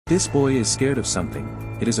This boy is scared of something.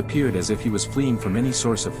 It has appeared as if he was fleeing from any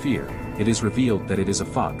source of fear. It is revealed that it is a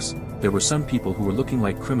fox. There were some people who were looking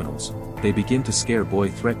like criminals. They begin to scare boy,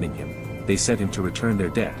 threatening him. They set him to return their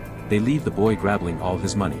debt. They leave the boy grabbing all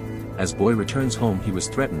his money. As boy returns home, he was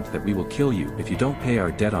threatened that we will kill you if you don't pay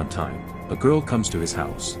our debt on time. A girl comes to his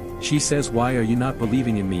house. She says, why are you not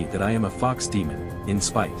believing in me that I am a fox demon? In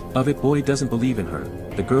spite of it, boy doesn't believe in her.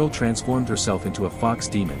 The girl transformed herself into a fox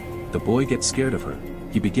demon. The boy gets scared of her.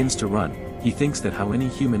 He begins to run. He thinks that how any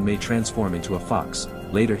human may transform into a fox.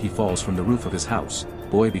 Later he falls from the roof of his house.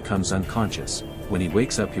 Boy becomes unconscious. When he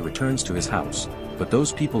wakes up, he returns to his house. But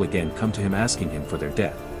those people again come to him asking him for their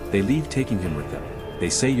debt. They leave, taking him with them. They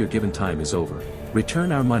say, your given time is over.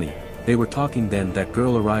 Return our money. They were talking, then that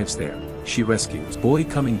girl arrives there. She rescues boy.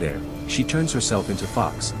 Coming there, she turns herself into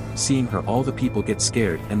fox. Seeing her, all the people get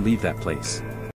scared and leave that place.